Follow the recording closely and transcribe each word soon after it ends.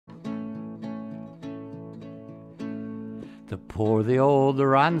The poor, the old, the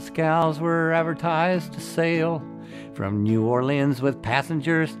rotten scows were advertised to sail from New Orleans with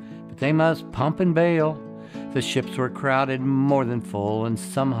passengers, but they must pump and bail. The ships were crowded more than full, and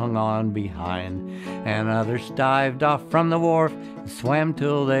some hung on behind, and others dived off from the wharf and swam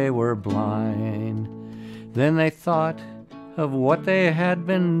till they were blind. Then they thought of what they had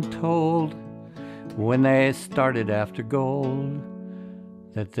been told when they started after gold,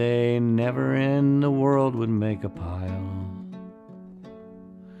 that they never in the world would make a pile.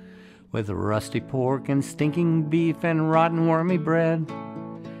 With rusty pork and stinking beef and rotten wormy bread,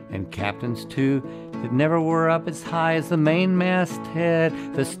 and captains too that never were up as high as the mainmast head,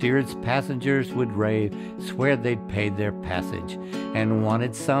 the steered's passengers would rave, swear they'd paid their passage, and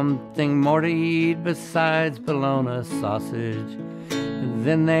wanted something more to eat besides bologna sausage. And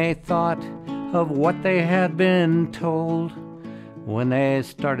then they thought of what they had been told when they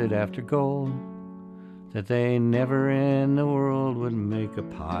started after gold, that they never in the world would make a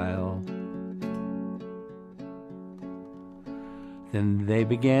pile. Then they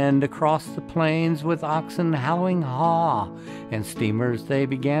began to cross the plains with oxen howling haw, and steamers they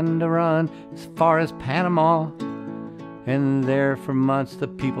began to run as far as Panama. And there for months the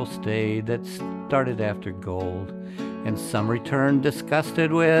people stayed that started after gold, and some returned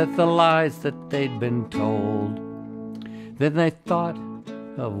disgusted with the lies that they'd been told. Then they thought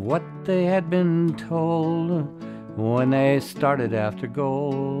of what they had been told when they started after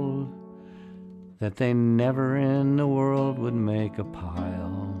gold, that they never in the world would make a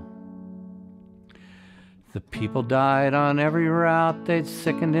pile. The people died on every route, they'd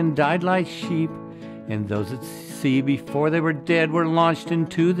sickened and died like sheep, and those at sea before they were dead were launched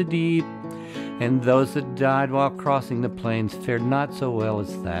into the deep. And those that died while crossing the plains fared not so well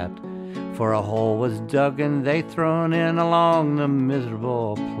as that, for a hole was dug and they thrown in along the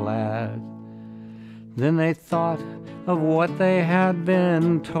miserable Platte. Then they thought of what they had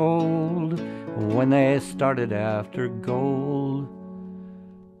been told when they started after gold,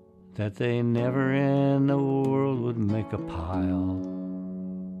 that they never in the world would make a pile.